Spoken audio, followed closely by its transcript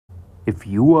If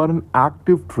you are an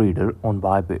active trader on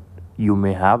Bybit, you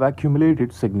may have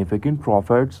accumulated significant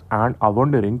profits and are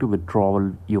wondering to withdraw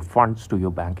your funds to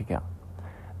your bank account.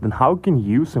 Then how can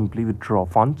you simply withdraw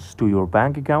funds to your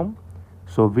bank account?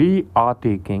 So we are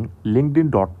taking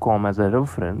linkedin.com as a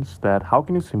reference that how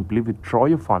can you simply withdraw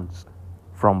your funds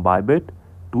from Bybit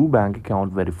to bank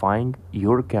account, verifying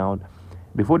your account.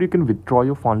 Before you can withdraw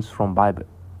your funds from Bybit,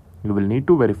 you will need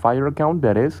to verify your account,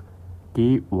 that is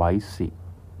KYC.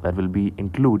 That will be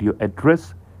include your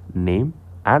address, name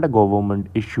and a government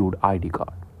issued ID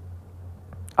card.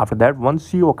 After that,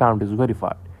 once your account is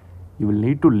verified, you will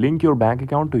need to link your bank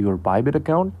account to your Bybit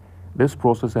account. This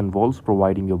process involves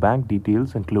providing your bank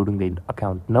details including the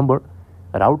account number,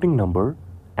 routing number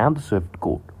and the SWIFT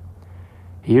code.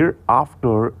 Here,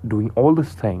 after doing all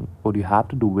this thing, what you have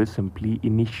to do is simply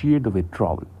initiate the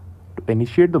withdrawal. To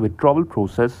initiate the withdrawal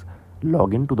process,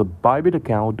 log in to the Bybit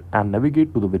account and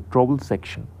navigate to the withdrawal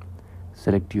section.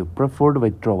 Select your preferred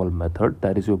withdrawal method,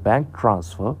 that is your bank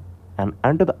transfer, and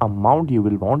enter the amount you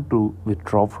will want to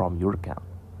withdraw from your account.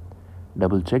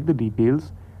 Double check the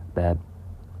details that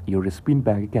your recipient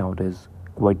bank account is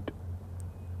quite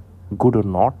good or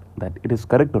not, that it is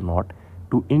correct or not,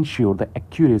 to ensure the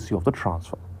accuracy of the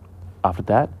transfer. After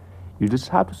that, you just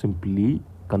have to simply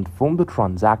confirm the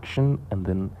transaction and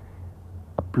then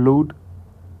upload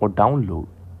or download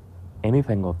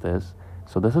anything of this.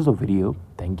 So this is a video.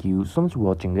 Thank you so much for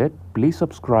watching it. Please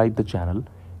subscribe the channel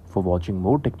for watching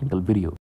more technical videos.